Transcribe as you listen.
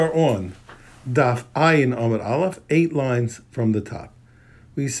are on Daf Ayin Amud Aleph, 8 lines from the top.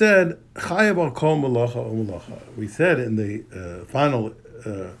 We said Chayav al Kol Malacha o Malacha. We said in the final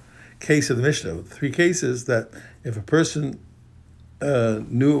case of the Mishnah, 3 cases, that if a person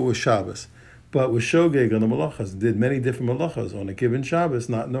knew it was Shabbos, but was shogeg on the malachas, did many different malachas on a given Shabbos,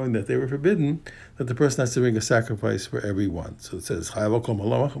 not knowing that they were forbidden, that the person has to bring a sacrifice for every one. So it says, Chayav al Kol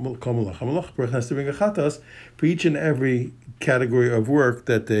Malacha, the person has to bring a chatas for each and every category of work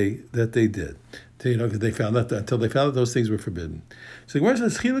that they did. Because they found that until they found that those things were forbidden. So the Gemara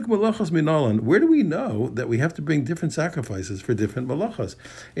says, "Chiluk malachas minalan." Where do we know that we have to bring different sacrifices for different malachas?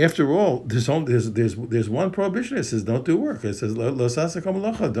 After all, there's one prohibition. It says don't do work. It says lo sasaka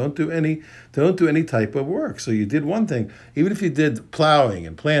malacha. Don't do any type of work. So you did one thing, even if you did plowing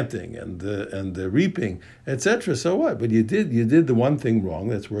and planting and reaping, etc. So what? But you did the one thing wrong.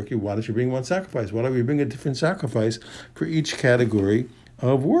 That's work. Why don't you bring one sacrifice? Why don't we bring a different sacrifice for each category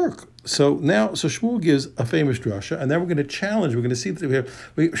of work? So Shmuel gives a famous drasha, and then we're going to challenge. We're going to see that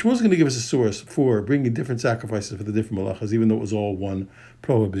Shmuel's going to give us a source for bringing different sacrifices for the different malachas, even though it was all one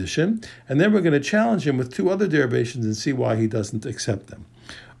prohibition. And then we're going to challenge him with 2 other derivations and see why he doesn't accept them.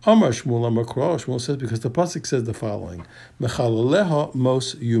 Amar Shmuel Amar Kral. Shmuel says, because the pasuk says the following: Mechalaleha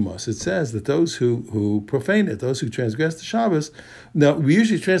mos yumas. It says that those who profane it, those who transgress the Shabbos. Now we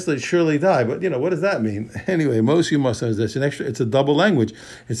usually translate surely die, but what does that mean? Anyway, mos yumas is that's an extra. It's a double language.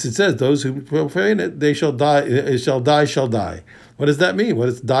 It says those who profane it, they shall die. It shall die. What does that mean? What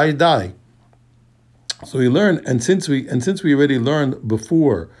is die? So we learn, and since we already learned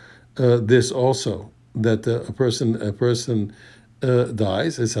before this also that a person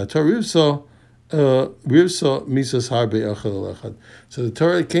dies. It's a Rivsa misas harbe achal echad. So the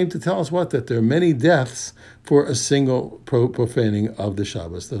Torah came to tell us that there are many deaths for a single profaning of the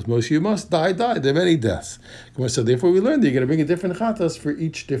Shabbos. Those most you must die. There are many deaths. So therefore we learned that you're going to bring a different chatas for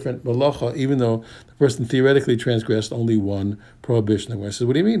each different malacha, even though the person theoretically transgressed only one prohibition. The says,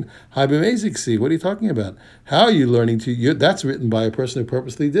 what do you mean? What are you talking about? How are you learning to? That's written by a person who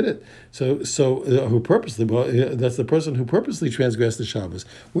purposely did it. That's the person who purposely transgressed the Shabbos.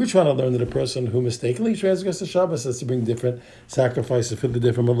 We're trying to learn that a person who mistakenly transgressed the Shabbos has to bring different sacrifices for the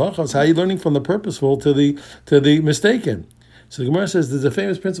different malachas. How are you learning from the purposeful to the mistaken? So the Gemara says there's a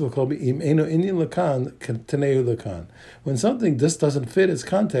famous principle called im eno inyan lakan teneu lakan. When something just doesn't fit its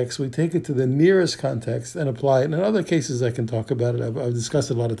context, we take it to the nearest context and apply it. And in other cases, I can talk about it. I've discussed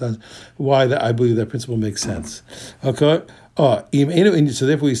it a lot of times why I believe that principle makes sense. Okay, im eno inyan. So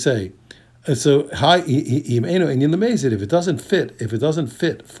therefore we say. So im eno inyan lemezid. If it doesn't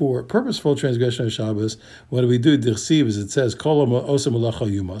fit for purposeful transgression of Shabbos, what do we do? Dirsiv, as it says, kol osa malacha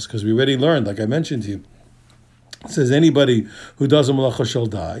yumas, because we already learned, like I mentioned to you. It says anybody who does a malacha shall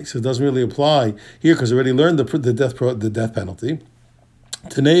die. So it doesn't really apply here because we already learned the death penalty.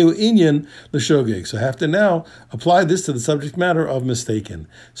 Taneu inyan l'shogeg. So I have to now apply this to the subject matter of mistaken.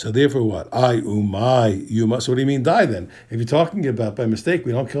 So therefore, what? You must. So what do you mean die then? If you're talking about by mistake,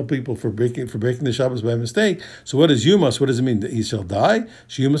 we don't kill people for breaking the Shabbos by mistake. So what is yumas? What does it mean? That he shall die?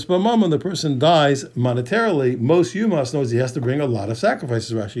 Yumas b'mam. When the person dies monetarily, most yumas knows he has to bring a lot of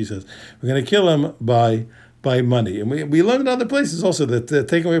sacrifices. Rashi says we're going to kill him by money. And we learn in other places also that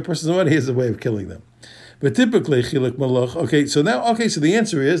taking away a person's money is a way of killing them. But typically, chiluk malach. So the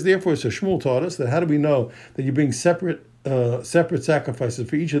answer is, therefore, so Shmuel taught us that how do we know that you bring separate sacrifices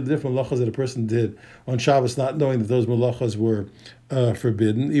for each of the different malachas that a person did on Shabbos, not knowing that those malachas were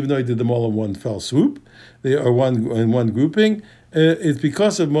forbidden, even though he did them all in one fell swoop, they are in one grouping. It's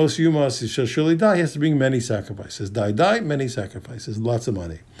because of most yumas, he shall surely die. He has to bring many sacrifices. Die, many sacrifices, lots of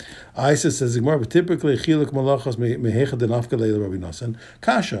money. Isa says, but typically, chiluk malachas mehechad denafka leila Rabbi Nassan.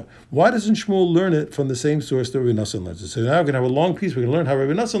 Kasha, why doesn't Shmuel learn it from the same source that Rabbi Nassan learns it? So now we're going to have a long piece. We're going to learn how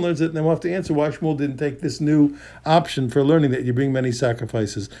Rabbi Nassan learns it, and then we'll have to answer why Shmuel didn't take this new option for learning that you bring many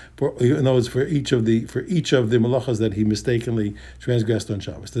sacrifices for each of the malachas that he mistakenly transgressed on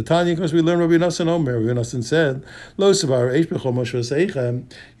Shabbos. The Tanya, because we learn Rabbi Nassan Omer. Rabbi Nassan said, Lo savar eish b'chol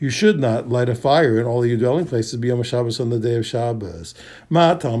you should not light a fire in all of your dwelling places beyond Shabbos on the day of Shabbos.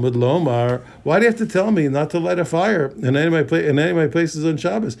 Ma Talmud Lomar. Why do you have to tell me not to light a fire in any of my places on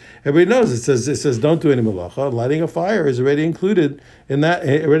Shabbos? Everybody knows it says don't do any malacha. Lighting a fire is already included in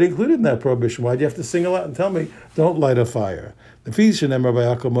that prohibition. Why do you have to single out and tell me don't light a fire? The feast Shenemar by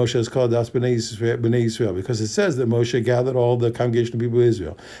Yaakov Moshe is called Das Bnei Yisrael because it says that Moshe gathered all the congregation of people of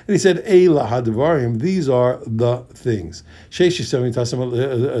Israel, and he said, "Eila hadvarim." These are the things.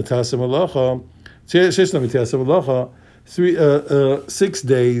 6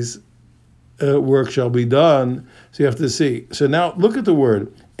 days work shall be done. So you have to see. So now look at the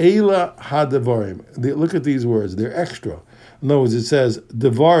word Eila hadvarim. Look at these words; they're extra. In other words, it says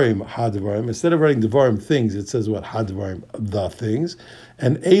devarim hadvarim. Instead of writing devarim things, it says what hadvarim the things,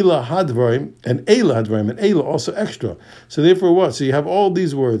 and eila hadvarim and eila hadvarim and eila also extra. So therefore, what? So you have all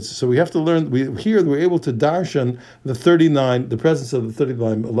these words. So we have to learn. We're able to darshan the 39, the presence of the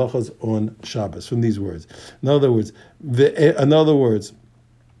 39 malachas on Shabbos from these words. In other words,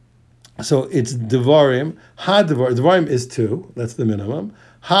 so it's devarim. Devarim is 2. That's the minimum.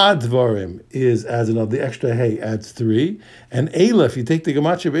 Hadvarim is adds another. The extra hey adds 3. And Eila, if you take the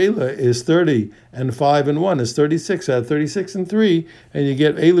gematria of Eila, is 30 and 5 and 1 is 36. Add 36 and 3, and you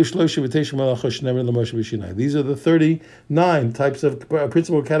get Eilu Shlosha V'Tesha Malachos Shneimar LaMoshe B'Shinai. These are the 39 types of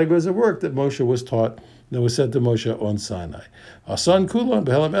principal categories of work that Moshe was taught, that was said to Moshe on Sinai. Asan Kulon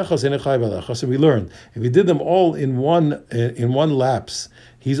Behelam Echos Enechai Balachos. And we learned if he did them all in one lapse,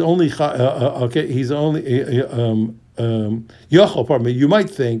 he's only Yochel, pardon me. You might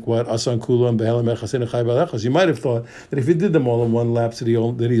think what Asan Kula and Behelam Echos Enechai Balachos. You might have thought that if he did them all in one lapse, that he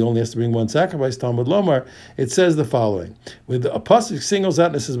only has to bring one sacrifice. Talmud Lomar, it says the following: with a pasuk singles out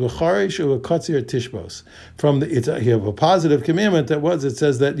and it says B'charesh or Katzir Tishbos. You have a positive commandment it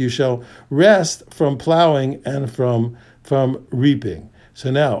says that you shall rest from plowing and from reaping. So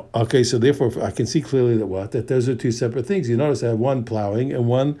now, so therefore I can see clearly that those are two separate things. You notice I have one plowing and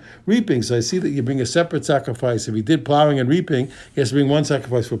one reaping. So I see that you bring a separate sacrifice. If he did plowing and reaping, he has to bring one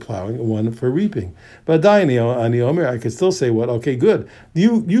sacrifice for plowing and one for reaping. But I could still say good.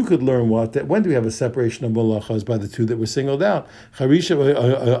 You could learn that when do we have a separation of malachas by the two that were singled out? I can still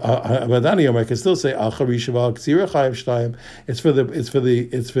say al charisha v'al k'tzira chayav shtayim. It's for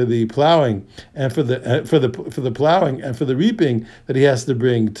the plowing and for the plowing and for the reaping that he has to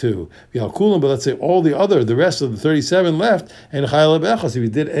bring 2. But let's say the rest of the 37 left, and if you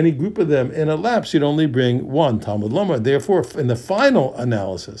did any group of them in a lapse, you'd only bring 1. Talmud Lomar. Therefore, in the final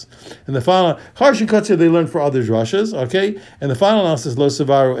analysis, Harshi Katzir, they learn for others Russias, and the final analysis, Lo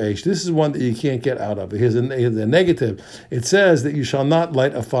Savaru Eish. This is one that you can't get out of. Here's a negative. It says that you shall not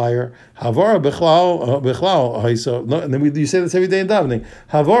light a fire. Havara Bechlau. And then you say this every day in davening.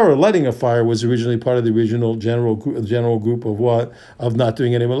 Havara, lighting a fire, was originally part of the original general group of what? Of not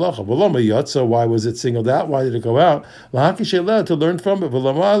doing any malacha. So why was it singled out? Why did it go out? To learn from it,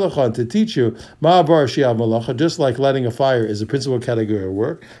 to teach you, just like lighting a fire is a principal category of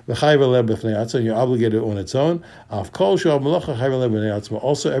work, and you're obligated on its own. Also,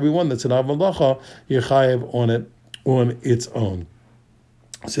 everyone that's an av malacha, you're chayav on its own.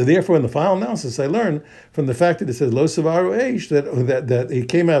 So therefore, in the final analysis, I learned from the fact that it says Lo Savaru Eish that it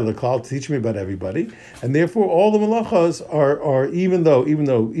came out of the cloud to teach me about everybody, and therefore all the malachas are even though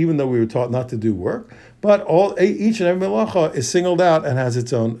we were taught not to do work, but each and every malacha is singled out and has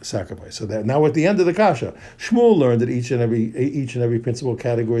its own sacrifice. So that now at the end of the kasha, Shmuel learned that each and every principal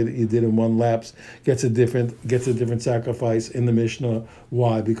category that you did in one lapse gets a different sacrifice in the Mishnah.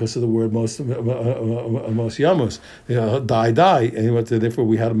 Why? Because of the word most yamus, die, and therefore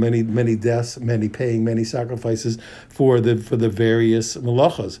we had many deaths, many sacrifices for the various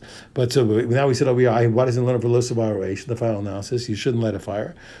malachas. But so now we said, why doesn't learn for Lo Savaru Eish? The final analysis, you shouldn't light a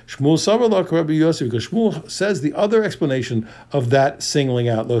fire. Shmuel Savar Rabbi Yossi, because Shmuel says the other explanation of that singling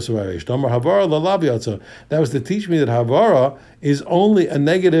out Lo Savaru Eish. That was to teach me that Havara is only a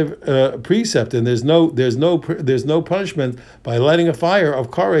negative precept, and there's no punishment by lighting a fire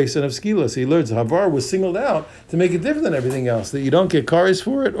of kares and of skilas. He learns Havar was singled out to make it different than everything else, that you don't get kares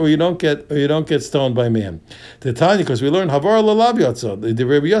for it, or you don't get stoned by man. The Tanya, because we learned Havar lalav yatsa. The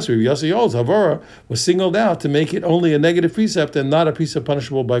Rabbi Yossi holds Havara was singled out to make it only a negative precept and not a precept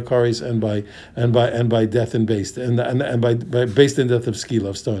punishable by kares and by death and based and by based in death of skila,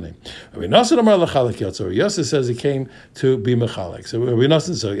 of stoning. Rabbi Nassan Amar lachalek yatsa. Rabbi Yossi says he came to be mechalek. So Rabbi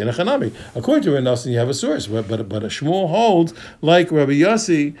Nassan, so in a chanami, according to Rabbi Nassan, you have a source, but a Shmuel holds like Rabbi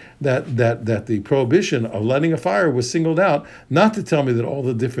Yossi that the prohibition of lighting a fire was singled out not to tell me that all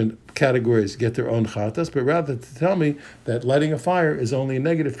the different categories get their own chatas, but rather to tell me that lighting a fire is only a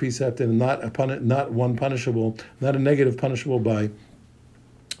negative precept and not a negative punishable by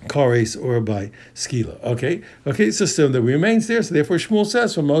kares or by skila. Okay, so still that remains there. So therefore, Shmuel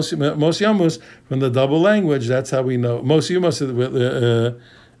says from Mos Yamus, from the double language, that's how we know Mos Yumas.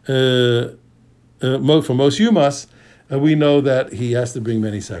 From Mos Yumas, we know that he has to bring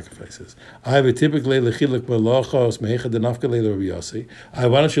many sacrifices. I have a typically lechiluk malachos meicha denafkale Rabbi Yossi.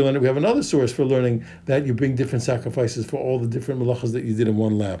 Why don't you learn it? We have another source for learning that you bring different sacrifices for all the different malachas that you did in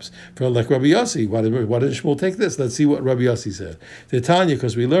one lapse. For like Rabbi Yossi, why did Shmuel take this? Let's see what Rabbi Yossi said. The Tanya,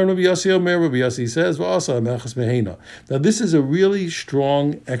 because we learn Rabbi Yossi Omer. Rabbi Yossi says v'asa melachas mehena. Now this is a really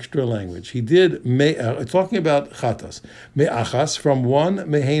strong extra language. He did talking about chatas me'achas from one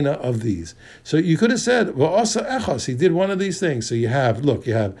mehena of these. So you could have said v'asa echas. He did one of these things. So you have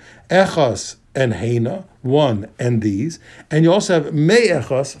echas and heina, one and these, and you also have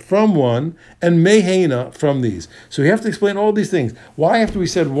me'echas from one and meheina from these. So we have to explain all these things. Why after we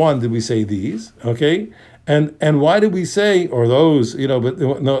said one did we say these? Okay. And why did we say, or those, but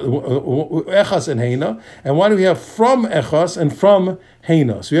no, echas and heina, and why do we have from echas and from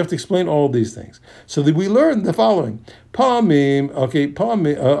heina? So we have to explain all these things. So that we learn the following. Pamim,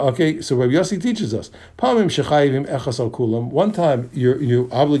 so Rabbi Yossi teaches us, Pamim shechayivim echas al kulam. One time you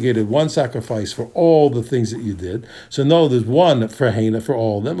obligated one sacrifice for all the things that you did. So no, there's one for heina for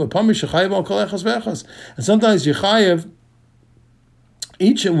all of them. But Pamim shechayivim al kol echas ve'echas. And sometimes you chayiv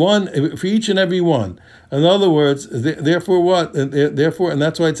each one for each and every one. In other words, therefore what? Therefore, and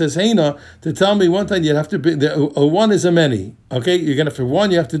that's why it says heina to tell me one time you have to be. A one is a many. Okay, you're gonna for one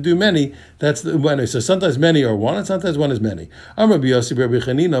you have to do many. That's the one. So sometimes many are one, and sometimes one is many. I'm Rabbi Yossi, Rabbi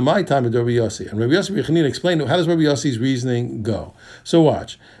Chanina. My time is Rabbi Yossi, and Rabbi Yossi, Rabbi Chanina explained how does Rabbi Yossi's reasoning go. So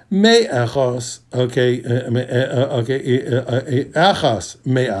watch. Me'achas, achas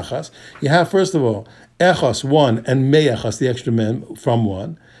me'achas. You have first of all echas one and me'achas the extra men from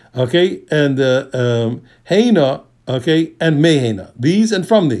one. Okay, and heina, okay, and meheina, these and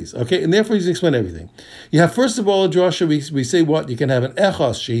from these, okay, and therefore he's explain everything. You have first of all a drasha. We say what you can have an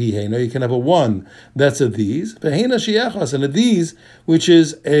echas shehi heina. You can have a one that's a these, but heina she echas, and a these which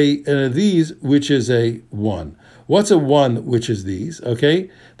is a one. What's a one which is these?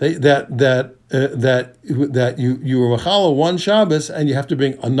 Okay, that you were mechala one Shabbos and you have to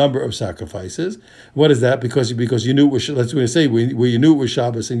bring a number of sacrifices. What is that? Because you knew it was. Let's say where you knew it was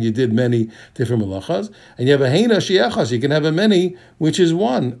Shabbos and you did many different malachas, and you have a heina shiachas. You can have a many which is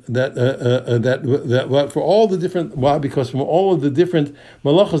one that for all the different. Why? Because from all of the different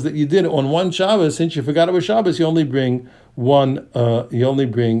malachas that you did on one Shabbos, since you forgot it was Shabbos, you only bring one.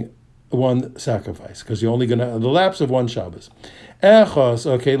 One sacrifice because you're only going to the lapse of one Shabbos. Echas,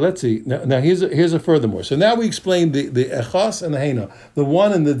 okay, let's see. Now here's a furthermore. So now we explained the echas and the heina, the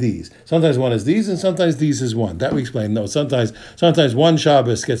one and the these. Sometimes one is these and sometimes these is one. That we explained. No, sometimes one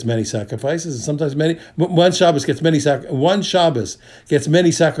Shabbos gets many sacrifices and sometimes one Shabbos gets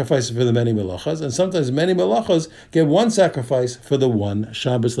many sacrifices for the many melachas, and sometimes many melachas get one sacrifice for the one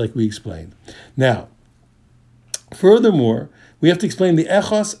Shabbos, like we explained. Now, furthermore, we have to explain the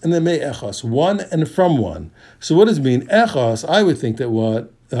echas and the me'echas, one and from one. So what does it mean? Echas, I would think that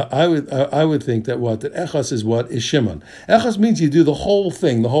echas is what is Shimon. Echas means you do the whole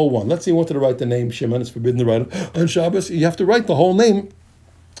thing, the whole one. Let's say you wanted to write the name Shimon. It's forbidden to write on Shabbos. You have to write the whole name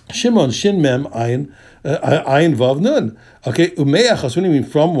Shimon, Shin Mem Ayin Vav Nun. Okay, ume'echas. What do you mean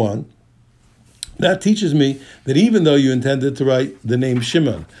from one? That teaches me that even though you intended to write the name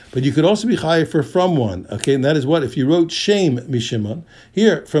Shimon, but you could also be chayav for from one. Okay, and that is what if you wrote shame mishimon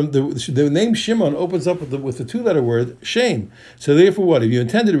here from the name Shimon opens up with the two-letter word shame. So therefore, what if you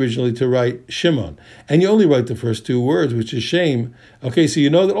intended originally to write Shimon and you only write the first two words, which is shame? Okay, so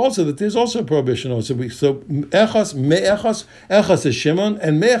you know that there's also a prohibition. So echas me'echas, echas is Shimon,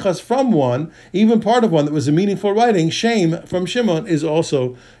 and me'echas from one, even part of one that was a meaningful writing. Shame from Shimon is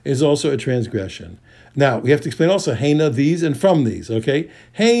also a transgression. Now we have to explain also heina these and from these. Okay,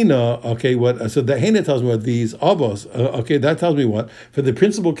 heina. Okay, what? So the heina tells me what these abos. Okay, that tells me what for the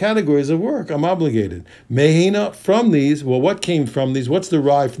principal categories of work I'm obligated. Meheina from these. Well, what came from these? What's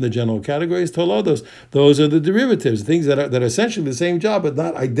derived from the general categories? Tolodos. Those are the derivatives, things that are essentially the same job but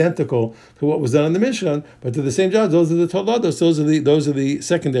not identical to what was done in the Mishnah, but to the same job. Those are the tolodos. Those are the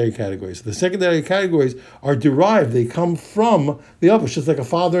secondary categories. So the secondary categories are derived. They come from the abos, just like a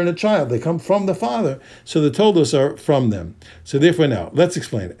father and a child. They come from the father. So the toldos are from them. So therefore now, let's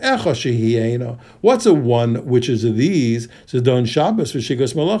explain. What's a one which is of these? So don Shabbos for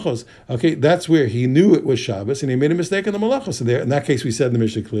Shigos Malachos. Okay, that's where he knew it was Shabbos and he made a mistake in the Malachos. So there, in that case, we said in the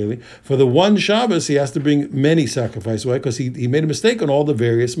Mishnah clearly, for the one Shabbos, he has to bring many sacrifices. Why? Because he made a mistake on all the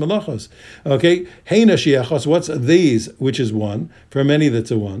various Malachos. Okay, Heina Shiachos, what's these, which is one? For many,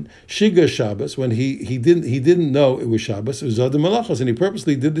 that's a one. Shigas Shabbos, when he didn't know it was Shabbos, it was other Malachos, and he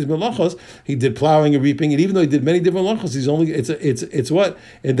purposely did these Malachos. He did plowing and reaping, and even though he did many different malachos, it's what?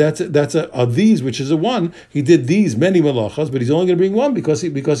 And that's a these, which is a one. He did these many malachos, but he's only going to bring one because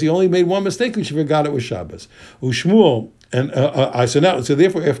he only made one mistake, which he forgot it was Shabbos. Ushmuel, and so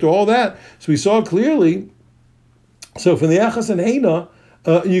therefore after all that, so we saw clearly. So from the achas and heina,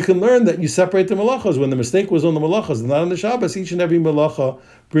 you can learn that you separate the malachas. When the mistake was on the malachas and not on the Shabbos, each and every malacha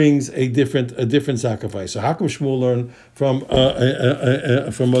brings a different sacrifice. So how come Shmuel learn from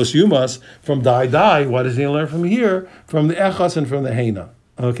Mos Yumas, from Dai? Why does he learn from here? From the echas and from the heina.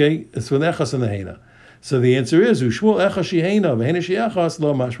 Okay, it's from the echas and the heina. So the answer is Shmuel echas shehena v'hena sheachas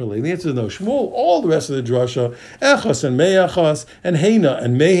lo mashmalei. The answer is no. Shmuel, all the rest of the drasha, echas and me'achas and hena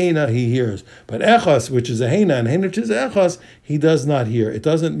and mehena he hears, but echas, which is a hena, and hena which is echas, he does not hear. It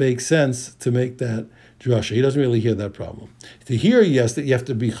doesn't make sense to make that drasha. He doesn't really hear that problem. To hear, yes, that you have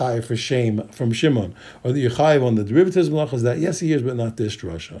to be chayiv for shame from Shimon, or that you're chayiv on the derivatives malachas, that yes he hears, but not this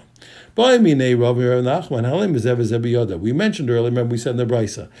drasha. We mentioned earlier, remember we said in the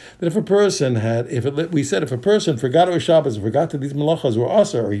Brisa, that if a person if a person forgot it was Shabbos, or forgot that these malachas were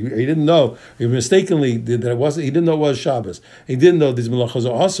asur, or he didn't know, he mistakenly did that it wasn't, he didn't know it was Shabbos, he didn't know these malachas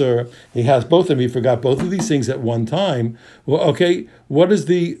are asur, he has both of them, he forgot both of these things at one time. Well, okay, he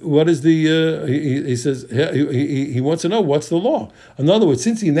says he wants to know what's the law. In other words,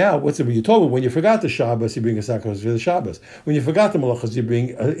 since you told me when you forgot the Shabbos, you bring a sacrifice for the Shabbos. When you forgot the malachas, you bring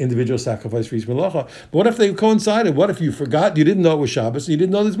an individual sacrifice for each malacha. But what if they coincided? What if you forgot, you didn't know it was Shabbos, and you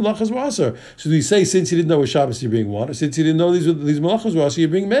didn't know these malachas were asur? So we say, since you didn't know it was Shabbos, you bring one, or since you didn't know these malachas were asur, you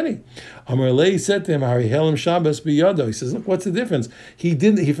bring many. Amar Lei said to him, Hari Helam Shabbos biyado. He says, look, what's the difference? He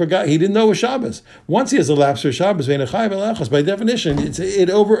forgot, he didn't know it was Shabbos. Once he has a lapse for Shabbos, by definition, it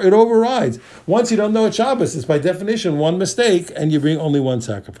overrides. Once you don't know it's Shabbos, it's by definition one mistake, and you bring only one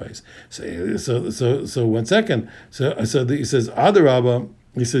sacrifice. So 1 second. He says, Adarabba.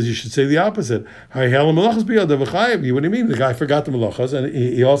 He says you should say the opposite. What do you mean? The guy forgot the malachas, and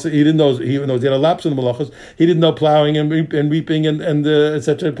he didn't know, even though he had a lapse in the malachas, he didn't know plowing and reaping and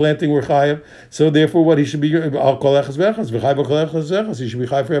etc. planting were chayav. So therefore, what he should be al kol echas v'echas, he should be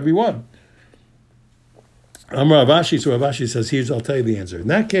chayav for everyone. Amar Avashi, so Avashi says, I'll tell you the answer. In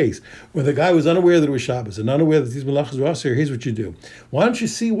that case, when the guy was unaware that it was Shabbos and unaware that these malachas were asur, here's what you do. Why don't you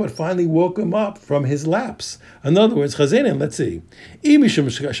see what finally woke him up from his lapse? In other words, Chazanin, let's see.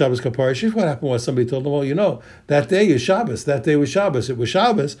 Shabbos kapara, what happened was somebody told him, well, that day is Shabbos. That day was Shabbos. It was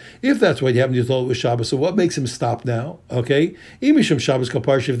Shabbos. If that's what happened, you told it was Shabbos. So what makes him stop now? Okay? Shabbos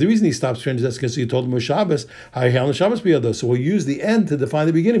kapara, if the reason he stops, that's because you told him it was Shabbos. So we'll use the end to define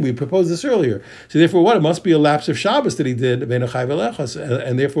the beginning. We proposed this earlier. So therefore, what? It must be a lapse of Shabbos that he did,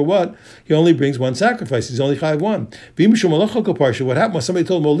 and therefore what? He only brings one sacrifice. He's only chayav one. What happened was somebody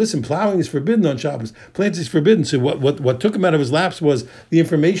told him, well, listen, plowing is forbidden on Shabbos. Planting is forbidden. So what took him out of his lapse was the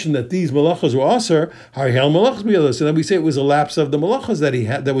information that these malachas were asur. So then we say it was a lapse of the malachas that he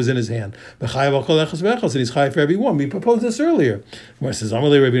had, that was in his hand. And he's chayav for every one. We proposed this earlier. He says,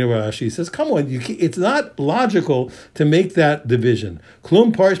 come on, it's not logical to make that division.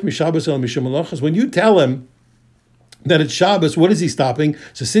 When you tell him that it's Shabbos, what is he stopping?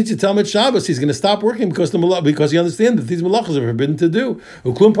 So since you tell him it's Shabbos, he's going to stop working because he understands that these malachas are forbidden to do.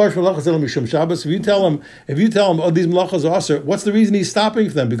 If you tell him, oh, these malachas are asur, what's the reason he's stopping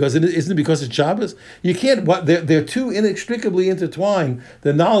for them? Because isn't it because it's Shabbos? You can't. They're too inextricably intertwined.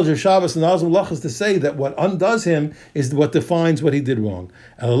 The knowledge of Shabbos and the knowledge of malachas to say that what undoes him is what defines what he did wrong.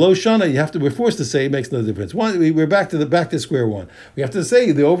 Elo shana, we're forced to say it makes no difference. We're back to square one. We have to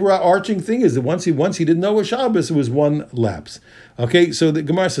say the overarching thing is that once he didn't know what Shabbos, it was one lapse. Okay, so the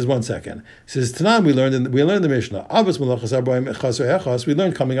Gemara says 1 second. It says Tanan we learned the Mishnah. Avos malachas arba'im echas or echas. We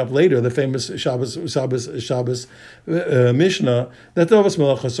learned coming up later the famous Shabbos Mishnah that the avos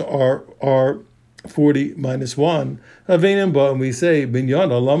malachas are 40 minus 1. And we say binyan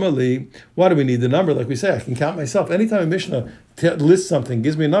alamali. Why do we need the number? Like we say, I can count myself. Anytime a Mishnah lists something,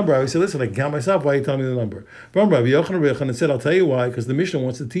 gives me a number, I always say, listen, I can count myself. Why are you telling me the number? And said, I'll tell you why, because the Mishnah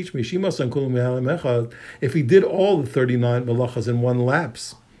wants to teach me. If he did all the 39 malachas in one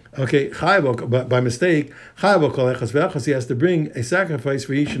lapse, okay, by mistake, he has to bring a sacrifice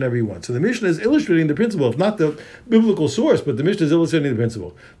for each and every one. So the Mishnah is illustrating the principle, if not the biblical source, but the Mishnah is illustrating the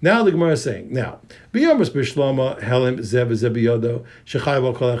principle. Now the Gemara is saying, now if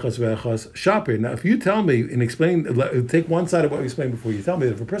you tell me and explain, take one side of what we explained before, you tell me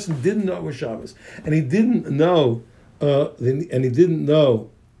that if a person didn't know it was Shabbos, and he didn't know the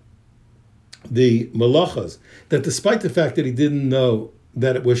malachas, that despite the fact that he didn't know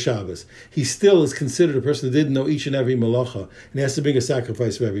that it was Shabbos, he still is considered a person who didn't know each and every malacha, and he has to bring a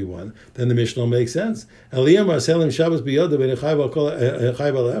sacrifice for everyone, then the Mishnah makes sense. If you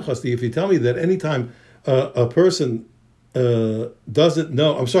tell me that anytime a person doesn't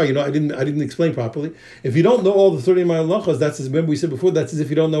know, I'm sorry, I didn't explain properly. If you don't know all the 39 malachas, remember we said before, that's as if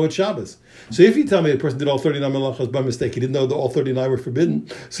you don't know it's Shabbos. So if you tell me a person did all 39 malachas by mistake, he didn't know that all 39 were forbidden,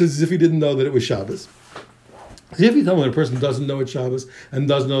 so it's as if he didn't know that it was Shabbos. If you tell me that a person doesn't know it's Shabbos and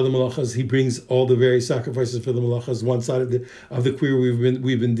doesn't know the malachas, he brings all the various sacrifices for the malachas, one side of the query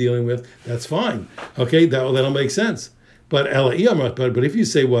we've been dealing with, that's fine. Okay, that'll make sense. But if you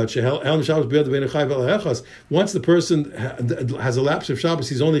say what once the person has a lapse of Shabbos,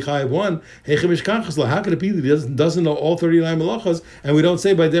 he's only chayav one. How could it be that he doesn't know all 39 malachas? And we don't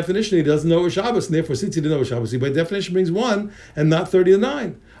say by definition he doesn't know Shabbos, and therefore since he didn't know Shabbos, he by definition brings one and not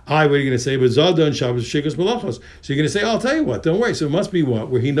 39. What are you going to say? But Zada and Shabbos Shikas Malachos. So you're going to say, I'll tell you what, don't worry. So it must be what?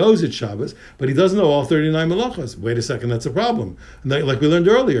 Where he knows it's Shabbos, but he doesn't know all 39 Malachos. Wait a second, that's a problem. Like we learned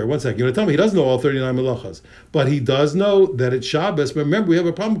earlier. One second, you're going to tell me he doesn't know all 39 Malachos, but he does know that it's Shabbos. But remember, we have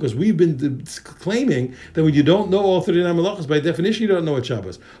a problem because we've been claiming that when you don't know all 39 Malachos, by definition, you don't know it's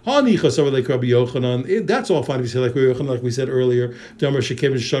Shabbos. That's all fine if you say like Rabbi Yochanan, like we said earlier.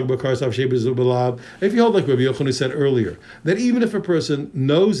 If you hold like Rabbi Yochanan said earlier, that even if a person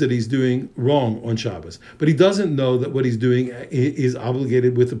knows that he's doing wrong on Shabbos, but he doesn't know that what he's doing is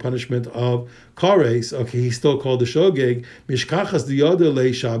obligated with the punishment of kares. Okay, he's still called the shogeg. Mishkachas diyada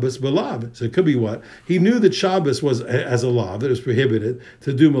le Shabbos belav. So it could be what he knew that Shabbos was as a law that it was prohibited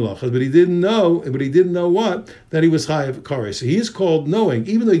to do malachas, but he didn't know. But he didn't know what that he was chayav kares. So he is called knowing,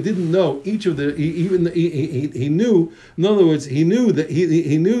 even though he didn't know each of the. He knew. In other words, he knew that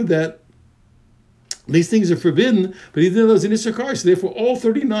he knew that these things are forbidden, but he didn't know it was an Issur Kar. So therefore, all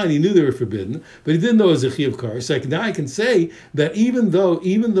 39, he knew they were forbidden, but he didn't know it was a Chiyuv Kar. So now I can say that even though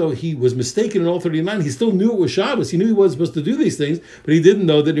he was mistaken in all 39, he still knew it was Shabbos. He knew he wasn't supposed to do these things, but he didn't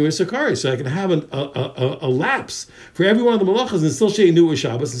know that it was Issur Kar. So I can have a lapse for every one of the malachas and still say he knew it was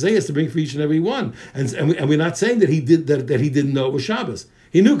Shabbos, and say he has to bring for each and every one. And we're not saying that he didn't know it was Shabbos.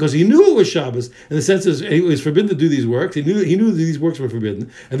 He knew because he knew it was Shabbos, in the sense that it was forbidden to do these works. He knew that these works were forbidden,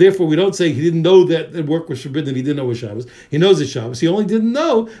 and therefore we don't say he didn't know that the work was forbidden. He didn't know it was Shabbos. He knows it's Shabbos. He only didn't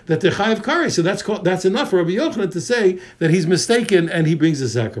know that they're chayav kares. So that's enough for Rabbi Yochanan to say that he's mistaken and he brings the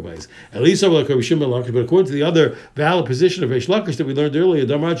sacrifice. At least but according to the other valid position of Reish Lakish that we learned earlier,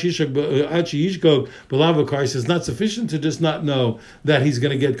 it's not sufficient to just not know that he's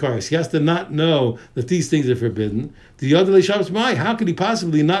going to get kares. He has to not know that these things are forbidden. The other Shabbos, how could he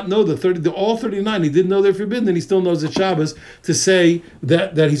possibly not know all 39? He didn't know they're forbidden, and he still knows it's Shabbos to say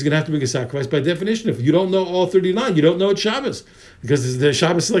that he's going to have to bring a sacrifice. By definition, if you don't know all 39, you don't know it's Shabbos, because the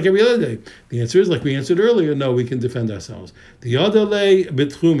Shabbos is like every other day. The answer is, like we answered earlier, no, we can defend ourselves. The other lay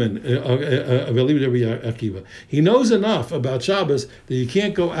betchumen, he knows enough about Shabbos that you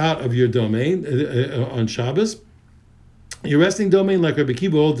can't go out of your domain on Shabbos. Your resting domain, like Rabbi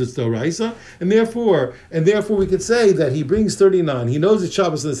Kiva holds, it's Doraisa, and therefore we could say that he brings 39. He knows it's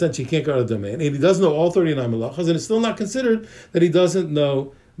Shabbos in the sense he can't go out of the domain, and he doesn't know all 39 malachas, and it's still not considered that he doesn't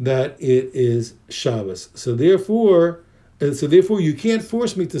know that it is Shabbos. So therefore, you can't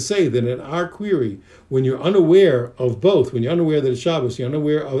force me to say that in our query, when you're unaware of both, when you're unaware that it's Shabbos, you're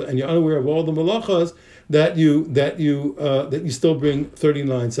unaware of all the malachas, that you still bring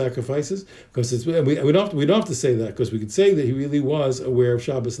 39 sacrifices, because we don't have to say that, because we could say that he really was aware of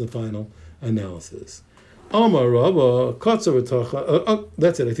Shabbos in the final analysis. Amar Rabba Katzar.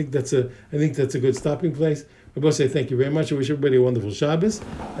 That's it. I think that's a good stopping place. I must say thank you very much. I wish everybody a wonderful Shabbos,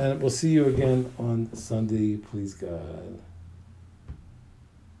 and we'll see you again on Sunday, please God.